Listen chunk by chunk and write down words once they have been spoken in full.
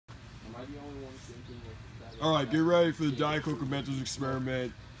All right, get ready for the Diet Coke and Mentos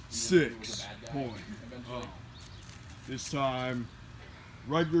experiment 6. This time,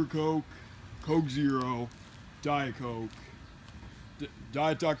 regular Coke, Coke Zero, Diet Coke,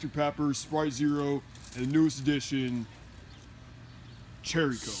 Diet Dr. Pepper, Sprite Zero, and the newest addition,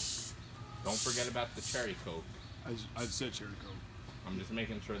 Cherry Coke. Don't forget about the Cherry Coke. I said Cherry Coke. I'm just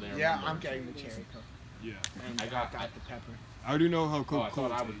making sure they're. Yeah, I'm getting the Cherry Coke. Yeah. And I got Dr. Pepper. I already know how Coca-Cola I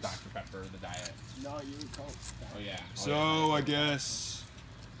thought I was tastes. Dr. Pepper, the diet. No, you were Coke. Oh yeah. So I guess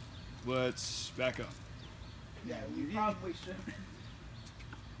let's back up. Yeah, you probably should.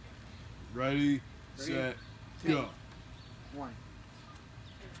 Ready, set, go. 1.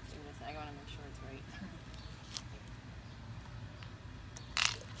 I gotta make sure it's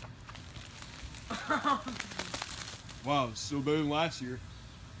right. Wow, it's still better than last year.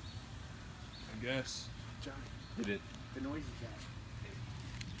 I guess. Johnny, Did it? the noise is that.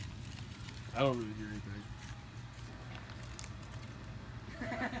 I don't really hear anything.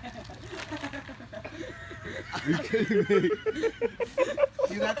 Are you kidding me?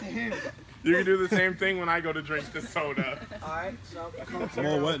 Do that to him. You can do the same thing when I go to drink the soda. Alright, so Coke I'm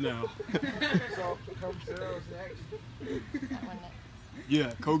all wet now. So Coke Zero's next. That one next.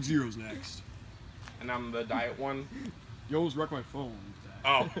 Yeah, Coke Zero's next. And I'm the diet one. You almost wrecked my phone with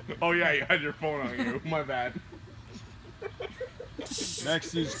that. Oh yeah, you had your phone on you. My bad.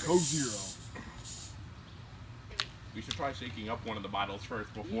 Next is Coke Zero. We should try shaking up one of the bottles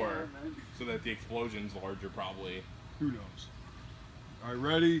first before, so that the explosion's larger probably. Who knows? All right,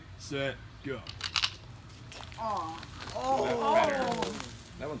 ready, set, go. Oh, That's better.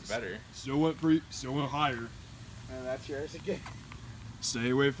 That one's better. Still went higher. And that's yours again. Stay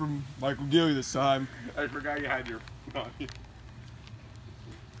away from Michael Gilly this time. I forgot you had your phone on you.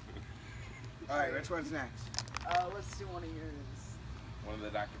 Alright, which one's next? Let's do one of yours. One of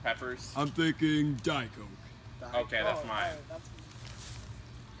the Dr. Peppers. I'm thinking Diet Coke. Okay, that's mine. That's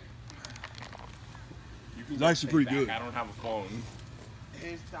You can It's just actually take pretty back. good. I don't have a phone.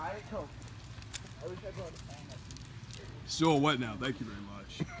 Here's Diet Coke. I wish I brought a phone. Still wet now. Thank you very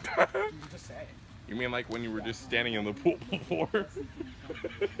much. You just say it. You mean like when you were just standing in the pool before?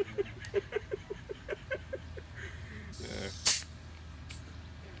 Yeah.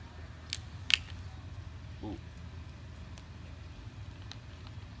 Ooh.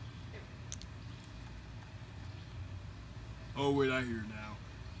 Oh wait, I hear it now.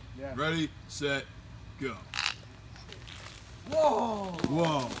 Yeah. Ready, set, go. Whoa!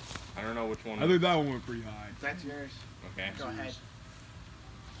 Whoa. I don't know which one. I think that one went pretty high. That's yours. Okay. Go ahead.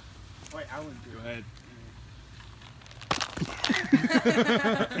 Wait, I wouldn't do Go it. ahead.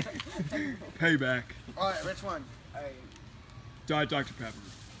 Payback. Alright, which one? Diet Dr. Pepper.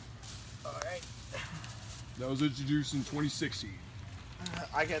 Alright. That was introduced in 2016.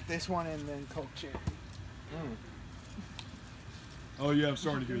 I get this one and then Coke Cherry. Oh yeah, I'm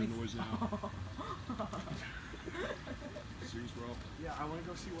starting to hear the noise now. Serious, bro? Yeah, I want to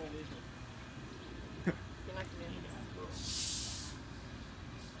go see what it is. You're not gonna do this.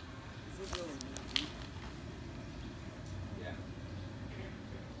 Is it really me? Yeah.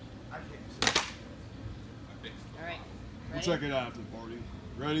 I can't see. I fixed it. Alright. We'll check it out after the party.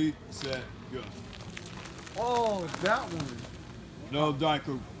 Ready, set, go. Oh, that one. No, Diet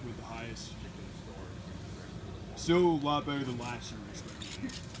Coke with the highest. Still a lot better than last year.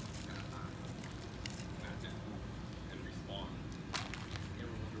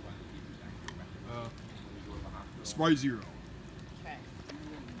 Sprite Zero. Okay.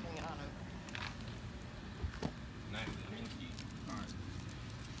 Bring it on over.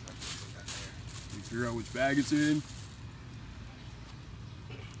 You figure out which bag it's in.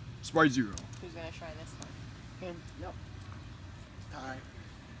 Sprite Zero. Who's gonna try this one? Him. Yep. Hi.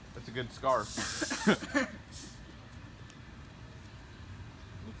 That's a good scarf. Looks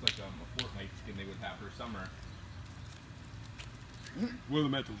like a Fortnite skin they would have for summer. What are the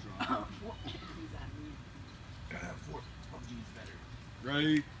Mentos drop? PUBG's better.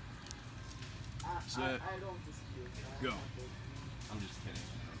 Ready, set, I don't dispute that. go. I'm just kidding.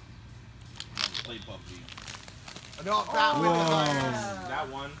 I never played PUBG. No, that Whoa. was the highest. That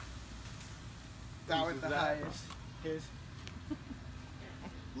one. That was Whose the is that? highest. His.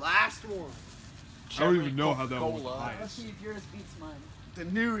 Last one. I don't even know how that one was the Coca-Cola. Let's highest. see if yours beats mine. The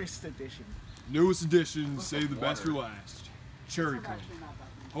newest edition. Newest edition, save the best for last. Cherry It's Coke. actually not that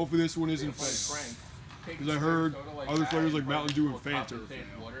good. Hopefully this one isn't fail. Because I heard other flavors like Mountain Dew and Fanta are fail.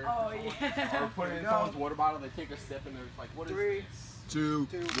 Oh yeah. Or put it in someone's water bottle, they take a sip and they're just like, what is 3, this? 2,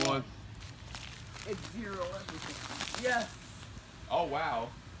 1. It's 0 everything. Yes. Oh wow.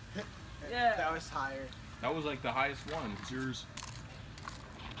 Yeah. That was higher. That was like the highest one. It's yours.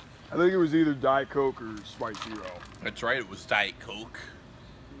 I think it was either Diet Coke or Sprite Zero. That's right, it was Diet Coke.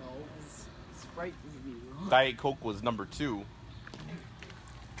 No, it's Sprite Zero. Diet Coke was number 2.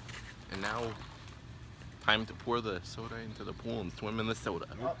 And now, time to pour the soda into the pool and swim in the soda.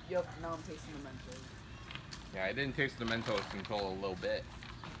 Oh, yep, now I'm tasting the Mentos. Yeah, I didn't taste the Mentos until a little bit.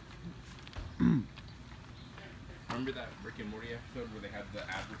 Remember that Rick and Morty episode where they had the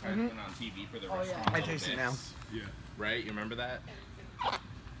advertisement on TV for the Oh, yeah. restaurant? I Little taste it Bits? Yeah. Right? You remember that?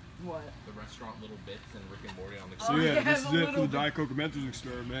 What? The restaurant Little Bits and Rick and Morty on the So Oh, yeah, yeah, this is the it for little the Diet Coke and Mentos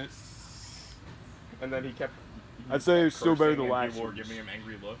experiment. And then he kept. I'd say it's still better cursing than and last people were year's. giving him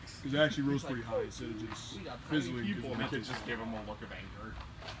angry looks. Because it actually rose pretty high instead of just We got fizzling. People, because and the kids kids- just gave him a look of anger.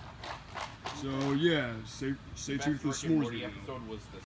 So yeah, stay tuned for the Best Rick and s'mores Morty video. episode was the